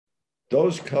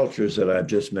those cultures that I've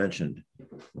just mentioned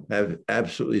have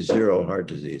absolutely zero heart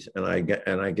disease, and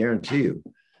I guarantee you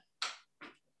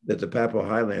that the Papua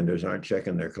Highlanders aren't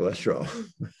checking their cholesterol,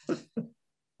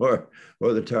 or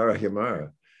the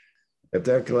Tarahumara. If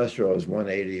their cholesterol is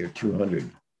 180 or 200,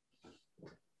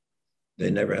 they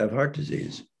never have heart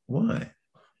disease. Why?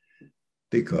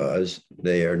 Because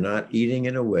they are not eating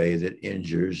in a way that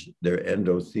injures their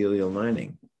endothelial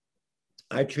lining.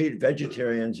 I treat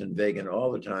vegetarians and vegan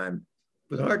all the time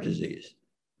with heart disease.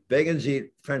 Vegans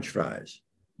eat French fries.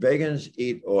 Vegans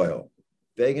eat oil.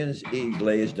 Vegans eat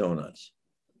glazed donuts.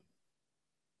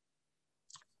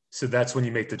 So that's when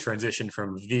you make the transition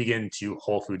from vegan to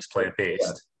whole foods plant-based.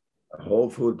 Yeah. Whole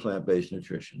food plant-based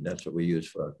nutrition. That's what we use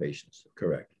for our patients.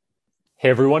 Correct. Hey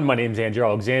everyone, my name is Andrew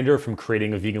Alexander from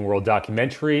Creating a Vegan World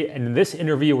documentary. And in this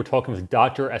interview, we're talking with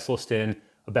Dr. Esselstyn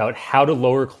about how to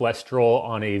lower cholesterol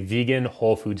on a vegan,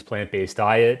 whole foods, plant-based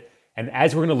diet. And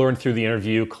as we're going to learn through the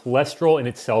interview, cholesterol in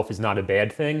itself is not a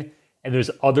bad thing. And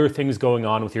there's other things going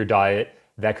on with your diet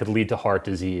that could lead to heart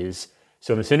disease.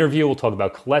 So in this interview, we'll talk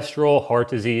about cholesterol, heart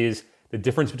disease, the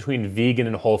difference between vegan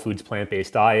and whole foods,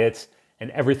 plant-based diets,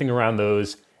 and everything around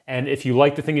those. And if you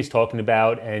like the thing he's talking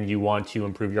about and you want to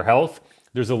improve your health,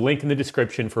 there's a link in the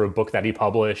description for a book that he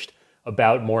published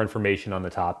about more information on the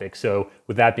topic. So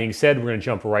with that being said, we're going to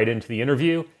jump right into the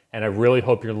interview. And I really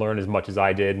hope you'll learn as much as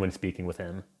I did when speaking with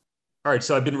him. All right,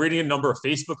 so I've been reading a number of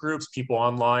Facebook groups, people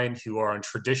online who are on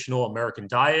traditional American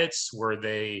diets where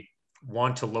they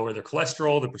want to lower their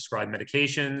cholesterol, they prescribe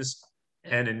medications.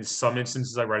 And in some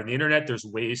instances I read on the internet, there's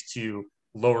ways to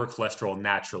lower cholesterol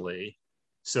naturally.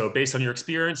 So based on your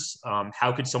experience,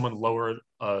 how could someone lower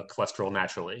cholesterol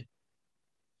naturally?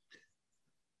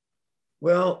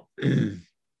 Well, remember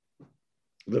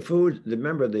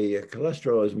the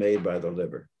cholesterol is made by the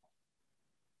liver.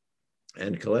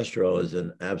 And cholesterol is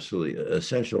an absolutely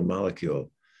essential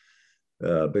molecule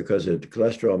because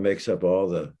cholesterol makes up all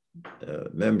the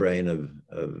membrane of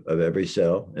every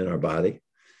cell in our body.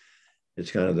 It's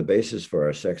kind of the basis for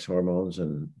our sex hormones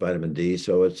and vitamin D.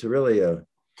 So it's really a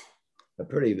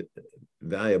pretty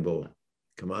valuable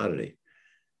commodity.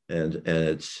 And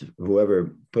it's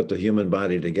whoever put the human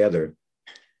body together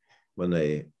when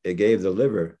they gave the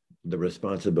liver the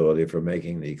responsibility for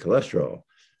making the cholesterol.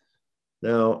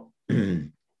 Now,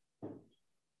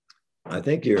 I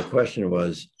think your question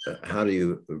was, how do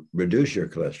you reduce your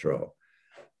cholesterol?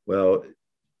 Well,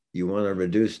 you want to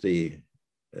reduce the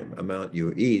amount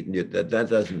you eat. That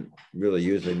doesn't really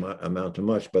usually amount to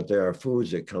much, but there are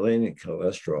foods that contain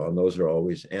cholesterol, and those are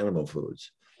always animal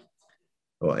foods.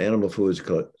 Well, animal foods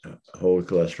hold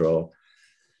cholesterol,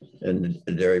 and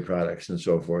dairy products and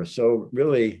so forth. So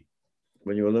really,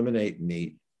 when you eliminate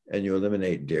meat and you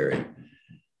eliminate dairy,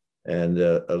 and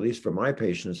at least for my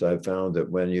patients, I've found that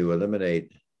when you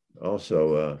eliminate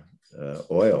also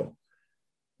oil,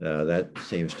 that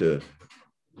seems to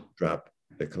drop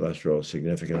the cholesterol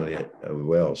significantly as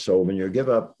well. So when you give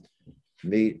up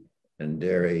meat and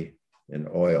dairy and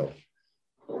oil,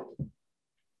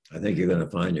 I think you're going to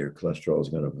find your cholesterol is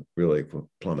going to really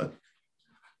plummet.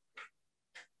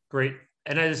 Great.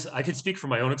 And as I can speak from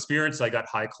my own experience, I got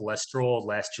high cholesterol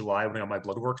last July when I got my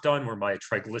blood work done, where my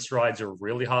triglycerides are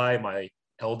really high, my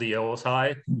LDL is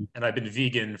high, and I've been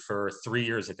vegan for 3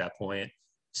 years at that point.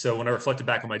 So when I reflected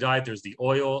back on my diet, there's the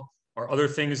oil. Are other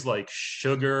things like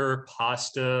sugar,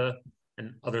 pasta,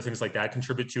 and other things like that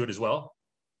contribute to it as well?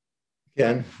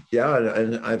 Yeah,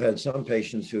 and I've had some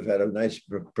patients who've had a nice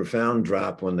profound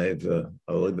drop when they've,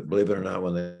 believe it or not,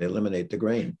 when they eliminate the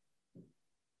grain.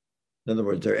 In other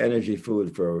words, their energy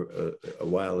food for a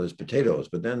while is potatoes,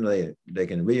 but then they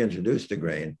can reintroduce the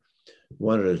grain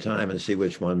one at a time and see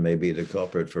which one may be the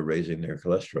culprit for raising their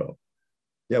cholesterol.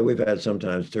 Yeah, we've had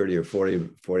sometimes 30 or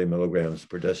 40 milligrams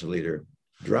per deciliter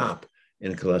drop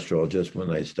in cholesterol just when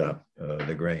they stop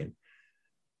the grain.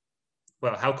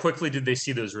 Well, how quickly did they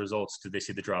see those results? Did they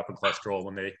see the drop in cholesterol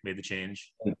when they made the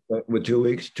change? With 2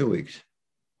 weeks, 2 weeks.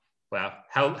 Wow.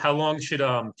 How long should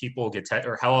people get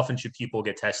or how often should people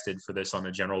get tested for this on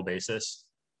a general basis?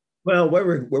 Well,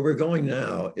 where we're going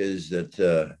now is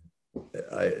that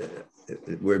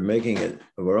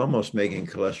we're almost making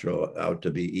cholesterol out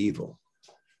to be evil,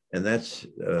 and that's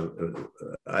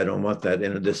I don't want that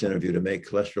in this interview to make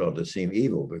cholesterol to seem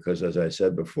evil, because as I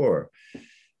said before,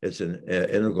 it's an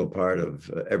integral part of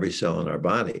every cell in our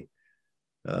body,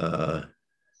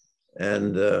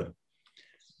 and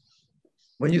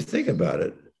when you think about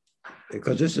it,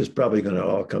 because this is probably going to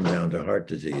all come down to heart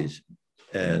disease,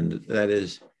 and that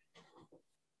is,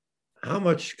 how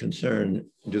much concern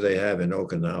do they have in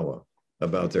Okinawa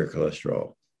about their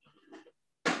cholesterol?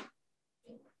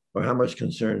 Or how much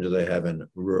concern do they have in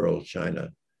rural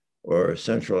China or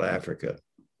Central Africa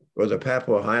or the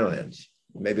Papua Highlands,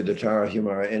 maybe the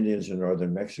Tarahumara Indians in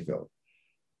northern Mexico?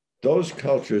 Those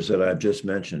cultures that I've just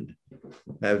mentioned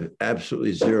have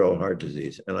absolutely zero heart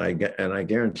disease. And I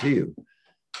guarantee you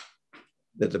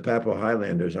that the Papua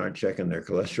Highlanders aren't checking their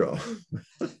cholesterol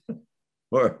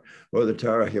or the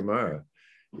Tarahumara.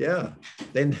 Yeah,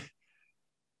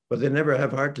 but they never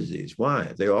have heart disease.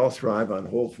 Why? They all thrive on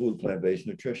whole food, plant-based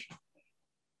nutrition.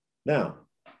 Now,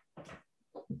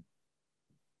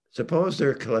 suppose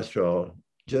their cholesterol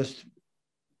just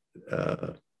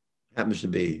happens to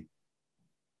be,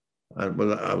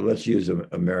 let's use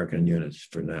American units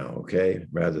for now, okay?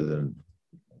 Rather than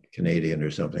Canadian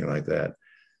or something like that.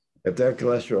 If their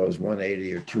cholesterol is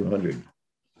 180 or 200,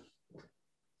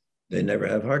 they never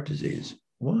have heart disease.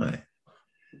 Why?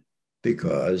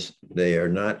 Because they are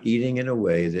not eating in a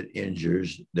way that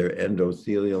injures their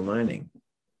endothelial lining.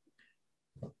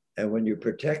 And when you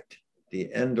protect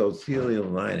the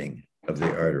endothelial lining of the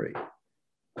artery,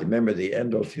 remember the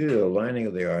endothelial lining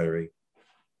of the artery,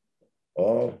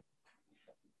 all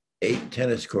 8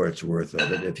 tennis courts worth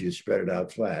of it, if you spread it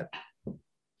out flat,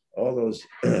 all those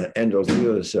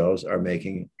endothelial cells are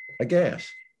making a gas,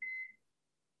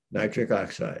 nitric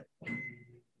oxide.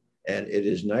 And it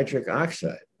is nitric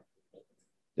oxide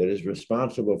that is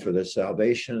responsible for the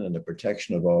salvation and the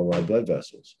protection of all our blood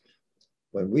vessels.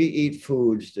 When we eat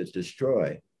foods that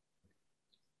destroy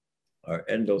our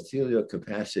endothelial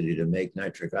capacity to make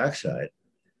nitric oxide,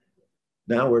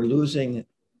 now we're losing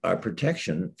our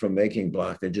protection from making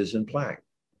blockages and plaque.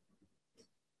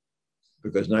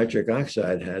 Because nitric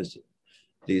oxide has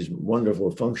these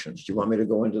wonderful functions. Do you want me to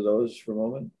go into those for a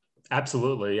moment?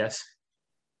 Absolutely, yes.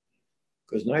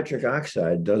 Because nitric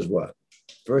oxide does what?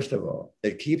 First of all,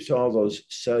 it keeps all those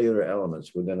cellular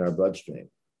elements within our bloodstream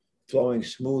flowing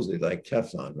smoothly like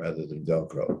Teflon rather than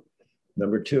Velcro.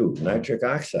 Number 2, nitric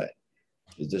oxide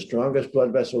is the strongest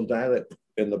blood vessel dilate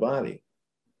in the body.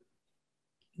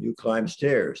 You climb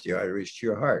stairs, the arteries to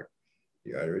your heart,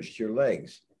 the arteries to your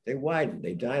legs, they widen,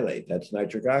 they dilate. That's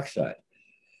nitric oxide.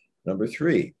 Number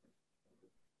 3,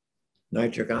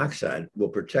 nitric oxide will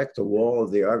protect the wall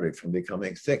of the artery from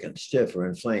becoming thick and stiff or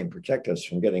inflamed, protect us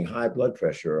from getting high blood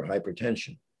pressure or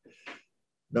hypertension.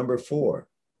 Number 4,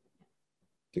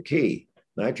 the key,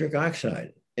 nitric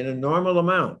oxide in a normal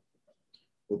amount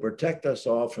will protect us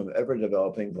all from ever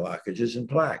developing blockages and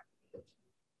plaque.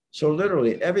 So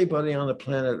literally everybody on the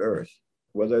planet Earth,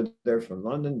 whether they're from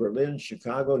London, Berlin,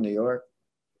 Chicago, New York,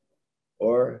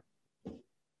 or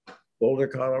Boulder,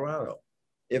 Colorado,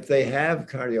 if they have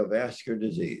cardiovascular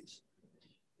disease,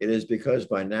 it is because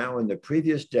by now in the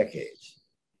previous decades,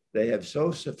 they have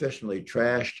so sufficiently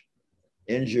trashed,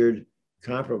 injured,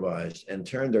 compromised, and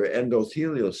turned their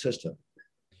endothelial system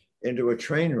into a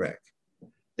train wreck.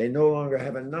 They no longer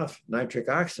have enough nitric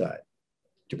oxide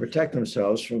to protect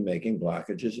themselves from making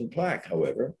blockages and plaque.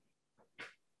 However,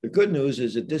 the good news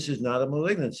is that this is not a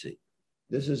malignancy.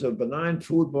 This is a benign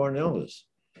foodborne illness.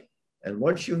 And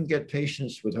once you can get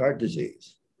patients with heart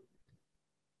disease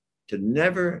to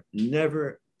never,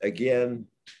 never again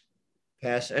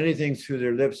pass anything through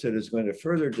their lips that is going to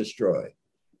further destroy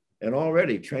an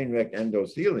already train-wrecked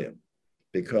endothelium,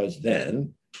 because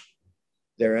then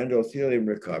their endothelium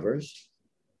recovers,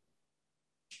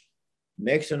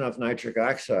 makes enough nitric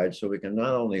oxide so we can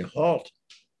not only halt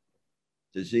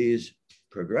disease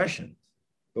progression,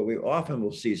 but we often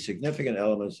will see significant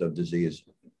elements of disease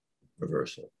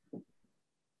reversal.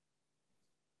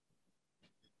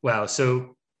 Wow.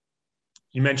 So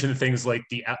you mentioned things like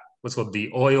what's called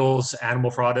the oils, animal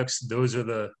products. Those are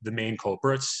the main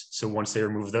culprits. So once they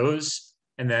remove those,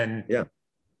 and then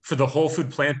for the whole food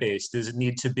plant-based, does it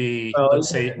need to be, let's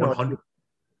say, 100?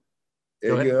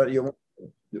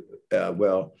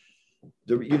 Well,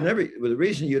 the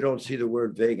reason you don't see the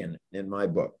word vegan in my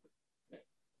book,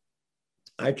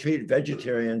 I treat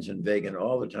vegetarians and vegan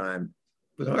all the time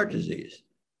with heart disease.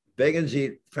 Vegans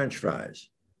eat French fries.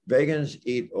 Vegans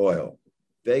eat oil.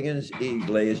 Vegans eat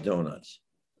glazed donuts.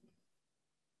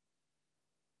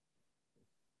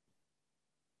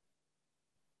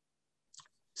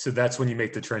 So that's when you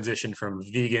make the transition from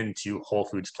vegan to whole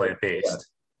foods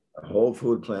plant-based. Whole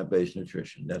food plant-based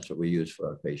nutrition. That's what we use for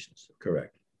our patients.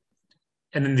 Correct.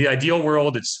 And in the ideal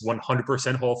world, it's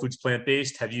 100% whole foods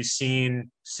plant-based. Have you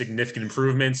seen significant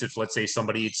improvements if, let's say,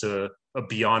 somebody eats a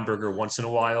Beyond Burger once in a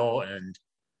while,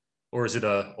 or is it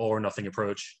a all or nothing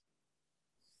approach?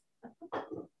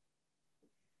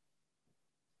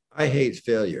 I hate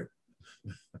failure.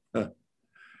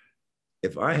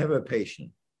 If I have a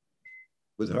patient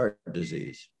with heart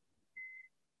disease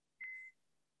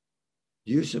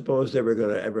Do you suppose they were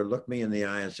going to ever look me in the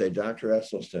eye and say, Dr.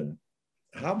 Esselstyn,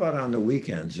 how about on the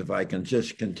weekends if I can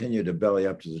just continue to belly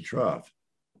up to the trough?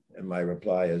 And my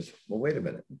reply is, well, wait a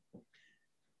minute.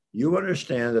 You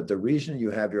understand that the reason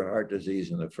you have your heart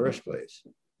disease in the first place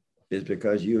is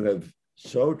because you have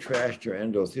so trashed your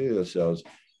endothelial cells,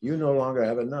 you no longer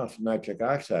have enough nitric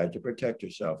oxide to protect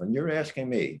yourself. And you're asking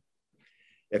me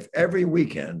if every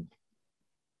weekend,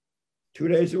 2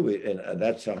 days a week, and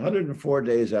that's 104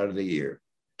 days out of the year,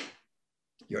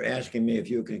 you're asking me if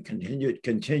you can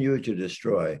continue to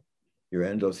destroy your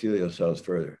endothelial cells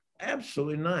further.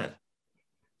 Absolutely not.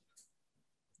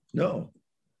 No.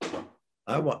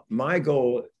 My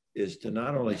goal is to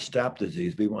not only stop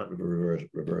disease, we want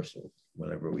reversal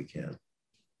whenever we can.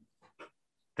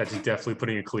 That's definitely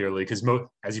putting it clearly, because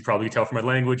as you probably tell from my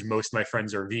language, most of my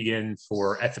friends are vegan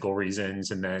for ethical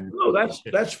reasons, and then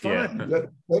that's fine. Yeah.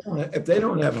 If they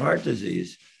don't have heart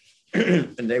disease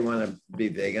and they want to be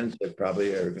vegans, they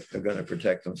probably are going to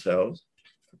protect themselves.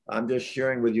 I'm just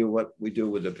sharing with you what we do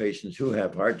with the patients who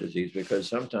have heart disease, because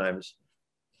sometimes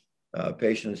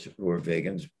patients who are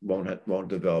vegans won't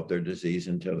develop their disease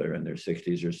until they're in their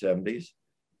 60s or 70s.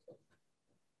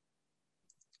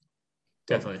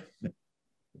 Definitely.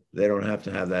 They don't have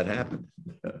to have that happen.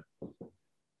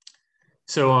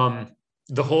 So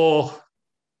the whole,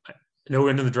 I know we're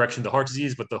into the direction of the heart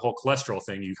disease, but the whole cholesterol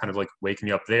thing, you kind of like wake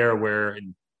me up there, where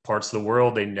in parts of the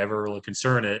world, they never really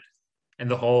concern it.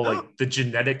 And the whole, like the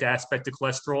genetic aspect of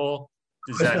cholesterol,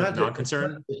 is that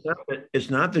non-concern? It's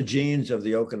not the genes of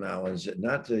the Okinawans,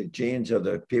 not the genes of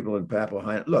the people in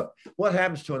Papua. Look, what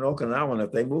happens to an Okinawan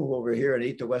if they move over here and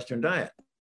eat the Western diet?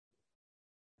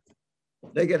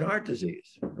 They get heart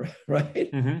disease,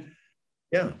 right? Mm-hmm.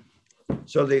 Yeah.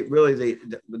 So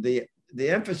the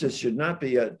emphasis should not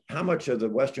be how much of the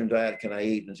Western diet can I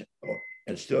eat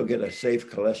and still get a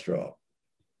safe cholesterol.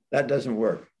 That doesn't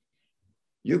work.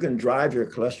 You can drive your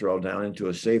cholesterol down into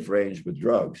a safe range with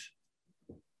drugs,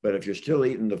 but if you're still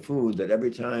eating the food that every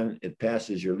time it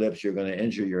passes your lips, you're going to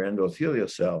injure your endothelial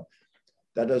cell,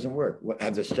 that doesn't work.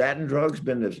 Have the statin drugs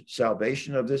been the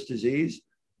salvation of this disease?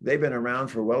 They've been around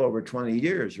for well over 20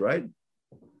 years, right?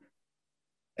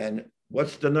 And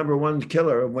what's the number one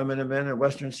killer of women and men in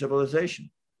Western civilization?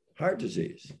 Heart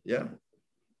disease, yeah.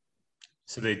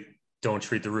 So they don't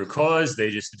treat the root cause,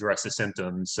 they just address the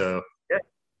symptoms. So yeah,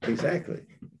 exactly.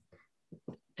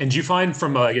 And do you find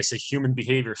from, I guess, a human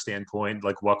behavior standpoint,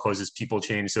 like what causes people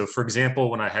change? So for example,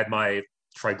 when I had my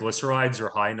triglycerides are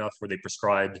high enough where they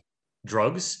prescribed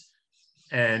drugs,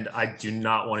 and I do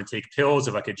not want to take pills.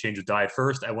 If I could change the diet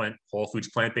first, I went whole foods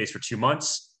plant-based for 2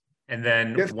 months. And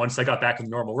then once I got back in the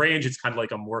normal range, it's kind of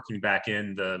like I'm working back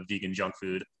in the vegan junk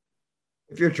food.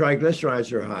 If your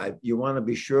triglycerides are high, you want to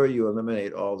be sure you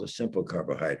eliminate all the simple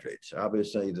carbohydrates.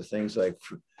 Obviously, the things like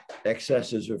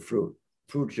excesses of fruit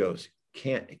juice,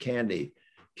 candy,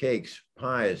 cakes,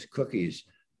 pies, cookies.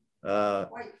 White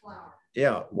flour.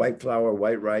 Yeah, white flour,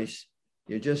 white rice.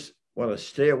 You just want to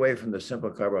stay away from the simple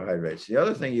carbohydrates. The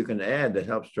other thing you can add that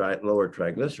helps lower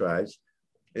triglycerides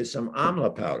is some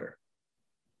amla powder.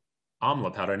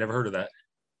 Amla powder, I never heard of that.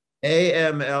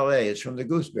 AMLA, it's from the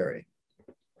gooseberry.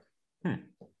 I'll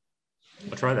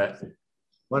try that.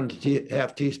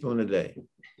 1.5 teaspoon a day.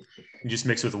 You just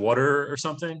mix with water or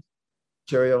something?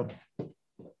 Cereal.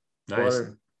 Nice.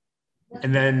 Water.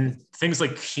 And then things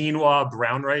like quinoa,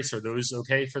 brown rice, are those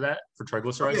okay for that, for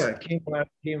triglycerides?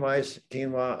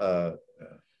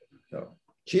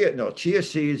 Quinoa, chia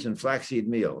seeds and flaxseed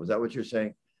meal. Is that what you're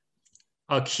saying?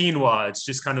 Quinoa, it's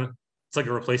just kind of, it's like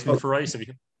a replacement for rice.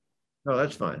 No,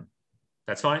 that's fine.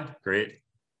 That's fine. Great.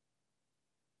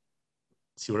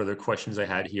 Let's see what other questions I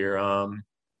had here. I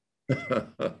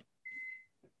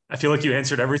feel like you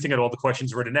answered everything at all the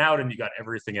questions written out, and you got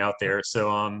everything out there. So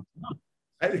I'm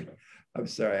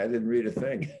sorry, I didn't read a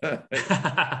thing.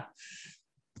 I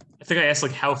think I asked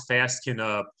like how fast can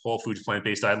a whole foods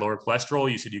plant-based diet lower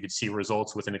cholesterol? You said you could see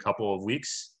results within a couple of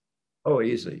weeks. Oh,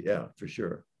 easily. Yeah, for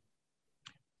sure.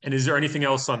 And is there anything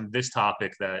else on this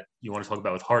topic that you want to talk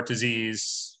about with heart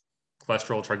disease,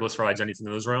 cholesterol, triglycerides, anything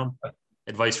in those realm?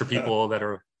 Advice for people that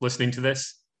are listening to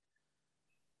this?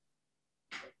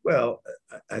 Well,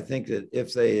 I think that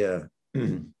if they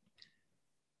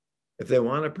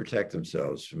want to protect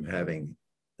themselves from having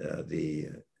the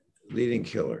leading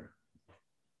killer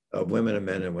of women and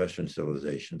men in Western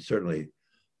civilization, certainly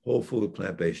whole food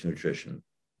plant-based nutrition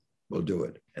will do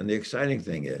it. And the exciting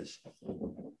thing is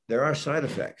there are side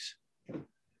effects.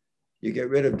 You get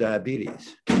rid of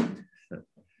diabetes.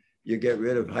 You get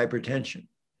rid of hypertension.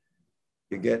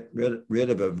 You get rid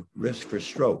of a risk for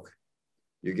stroke.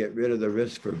 You get rid of the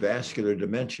risk for vascular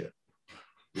dementia.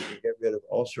 You can get rid of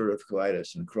ulcerative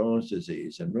colitis and Crohn's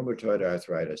disease and rheumatoid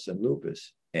arthritis and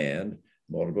lupus and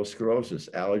multiple sclerosis,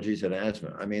 allergies, and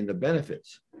asthma. I mean, the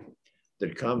benefits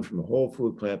that come from whole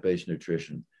food plant-based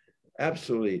nutrition,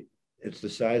 absolutely, it's the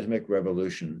seismic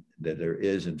revolution that there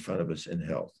is in front of us in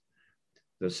health.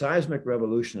 The seismic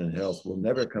revolution in health will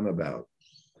never come about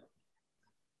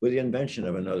with the invention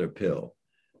of another pill,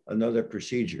 another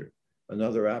procedure,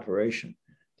 another operation.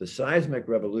 The seismic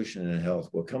revolution in health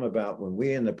will come about when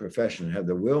we in the profession have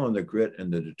the will and the grit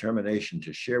and the determination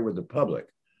to share with the public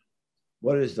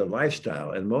what is the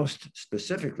lifestyle, and most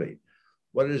specifically,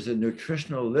 what is the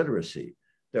nutritional literacy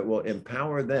that will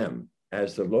empower them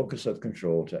as the locus of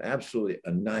control to absolutely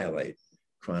annihilate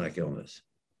chronic illness.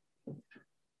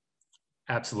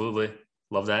 Absolutely.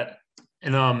 Love that.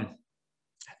 And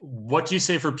what do you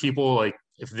say for people, like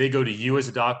if they go to you as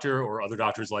a doctor or other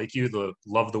doctors like you, that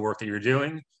love the work that you're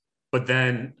doing, but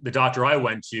then the doctor I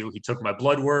went to, he took my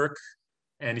blood work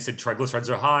and he said, triglycerides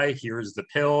are high. Here's the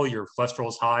pill. Your cholesterol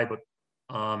is high, but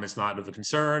it's not of a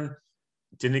concern.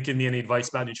 Didn't give me any advice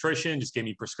about nutrition, just gave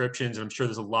me prescriptions. And I'm sure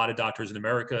there's a lot of doctors in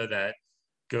America that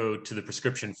go to the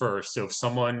prescription first. So if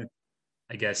someone,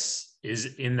 I guess,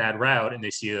 is in that route and they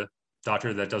see a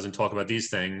doctor that doesn't talk about these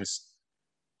things,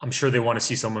 I'm sure they want to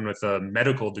see someone with a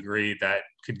medical degree that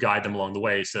could guide them along the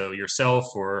way. So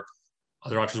yourself or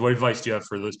other doctors, what advice do you have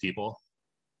for those people?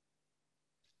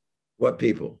 What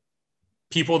people?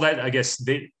 People that, I guess,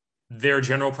 their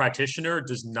general practitioner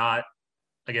does not,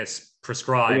 I guess,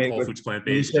 prescribe whole foods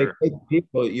plant-based. When you say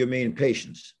people, you mean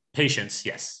patients? Patients,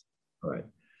 yes. All right.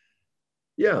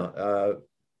 Yeah.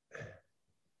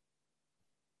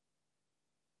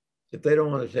 If they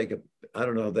don't want to take I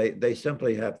don't know, they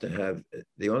simply have to have,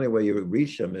 the only way you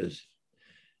reach them is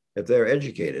if they're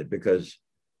educated, because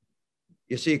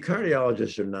you see,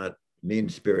 cardiologists are not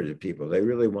mean-spirited people. They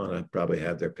really want to probably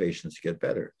have their patients get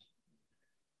better.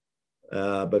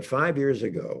 But 5 years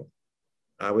ago,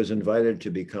 I was invited to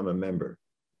become a member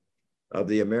of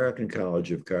the American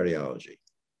College of Cardiology,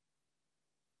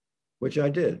 which I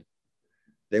did.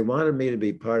 They wanted me to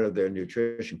be part of their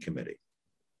nutrition committee.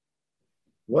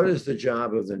 What is the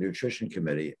job of the nutrition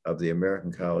committee of the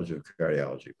American College of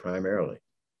Cardiology? Primarily,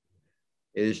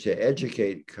 it is to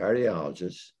educate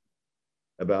cardiologists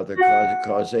about the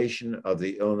causation of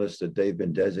the illness that they've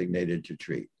been designated to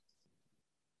treat.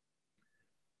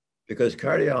 Because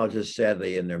cardiologists,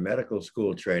 sadly, in their medical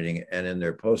school training and in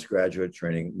their postgraduate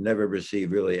training, never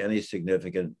receive really any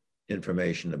significant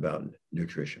information about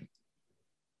nutrition.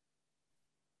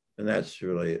 And that's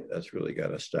really got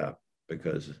to stop,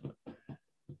 because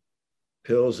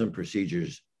pills and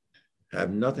procedures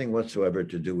have nothing whatsoever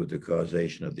to do with the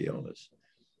causation of the illness.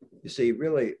 You see,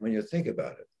 really, when you think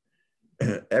about it,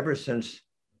 ever since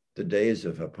the days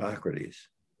of Hippocrates,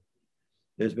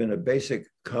 there's been a basic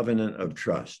covenant of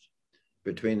trust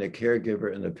between the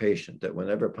caregiver and the patient, that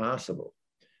whenever possible,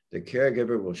 the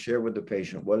caregiver will share with the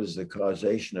patient what is the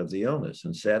causation of the illness.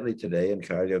 And sadly, today in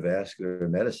cardiovascular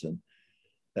medicine,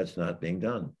 that's not being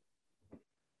done.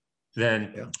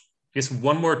 Then, yeah. I guess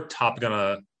one more topic on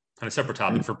a kind of separate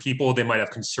topic for people, they might have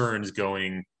concerns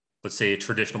going, let's say, a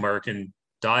traditional American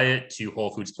diet to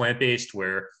whole foods plant-based,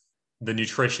 where the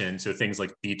nutrition, so things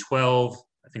like B12,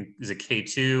 I think is it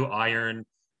K2, iron,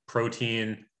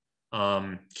 protein,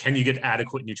 can you get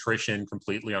adequate nutrition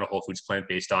completely on a whole foods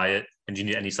plant-based diet? And do you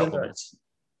need any supplements?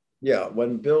 Yeah,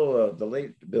 when the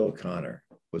late Bill Connor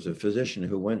was a physician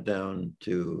who went down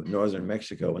to northern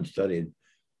Mexico and studied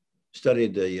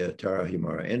the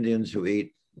Tarahumara Indians, who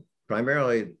eat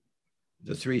primarily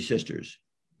the three sisters,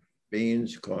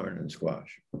 beans, corn, and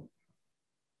squash.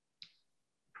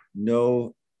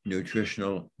 No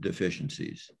nutritional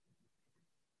deficiencies.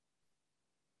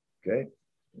 Okay,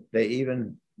 they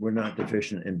even were not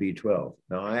deficient in B12.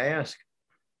 Now I ask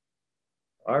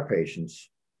our patients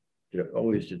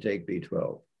always to take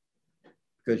B12,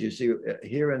 because you see,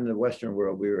 here in the Western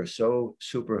world, we are so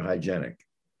super hygienic.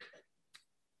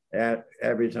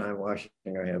 Every time washing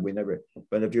our hands,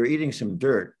 but if you're eating some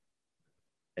dirt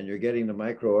and you're getting the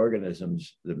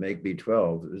microorganisms that make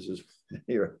B12,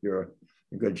 you're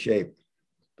in good shape.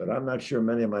 But I'm not sure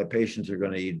many of my patients are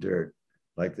going to eat dirt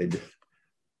like they do.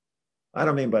 I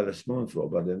don't mean by the spoonful,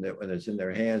 but when it's in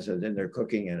their hands and then they're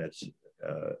cooking and it's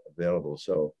available.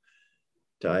 So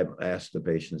I ask the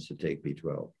patients to take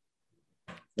B12.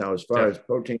 Now, as far as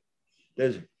protein,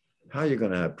 how are you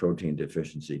going to have protein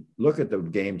deficiency? Look at the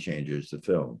Game Changers, the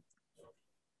film.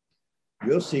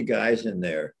 You'll see guys in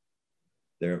there,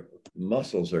 their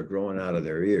muscles are growing out of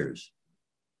their ears.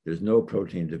 There's no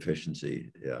protein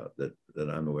deficiency that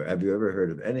I'm aware. Have you ever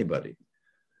heard of anybody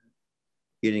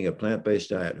eating a plant-based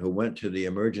diet who went to the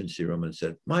emergency room and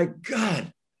said, "My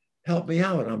God, help me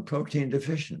out. I'm protein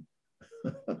deficient."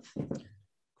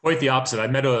 Quite the opposite. I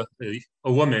met a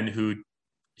woman who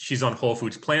she's on whole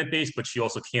foods plant-based, but she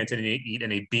also can't eat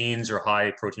any beans or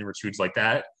high protein rich foods like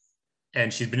that.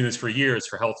 And she's been doing this for years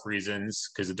for health reasons,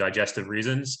 because of digestive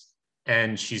reasons,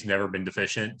 and she's never been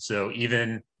deficient. So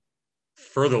even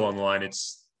further along the line,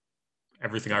 it's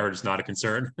everything I heard is not a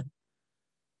concern.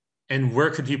 And where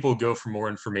could people go for more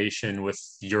information with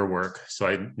your work? So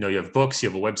I know you have books, you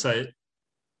have a website.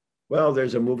 Well,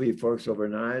 there's a movie, Forks Over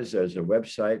Knives. There's a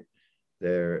website.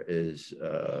 There is,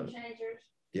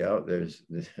 yeah, there's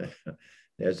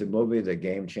a movie, The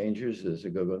Game Changers. There's a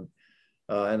good one.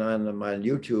 And on my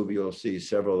YouTube, you'll see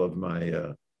several of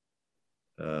my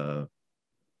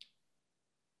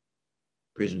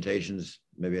presentations,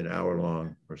 maybe an hour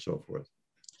long or so forth.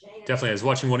 Definitely. I was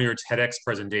watching one of your TEDx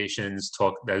presentations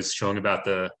that was showing about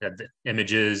the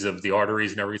images of the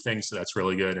arteries and everything. So that's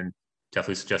really good, and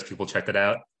definitely suggest people check that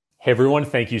out. Hey everyone,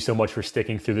 thank you so much for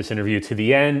sticking through this interview to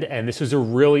the end. And this was a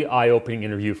really eye-opening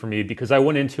interview for me, because I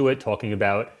went into it talking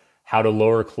about how to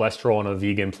lower cholesterol on a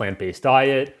vegan plant-based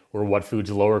diet, or what foods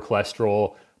lower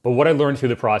cholesterol. But what I learned through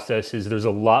the process is there's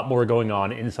a lot more going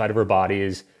on inside of our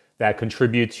bodies that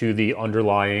contribute to the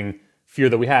underlying fear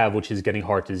that we have, which is getting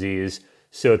heart disease.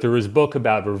 So through his book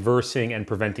about reversing and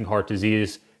preventing heart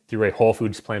disease through a whole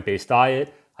foods plant-based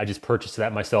diet, I just purchased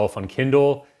that myself on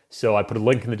Kindle. So I put a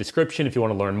link in the description if you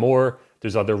want to learn more.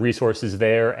 There's other resources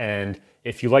there. And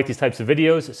if you like these types of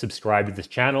videos, subscribe to this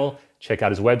channel, check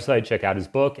out his website, check out his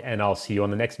book, and I'll see you on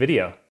the next video.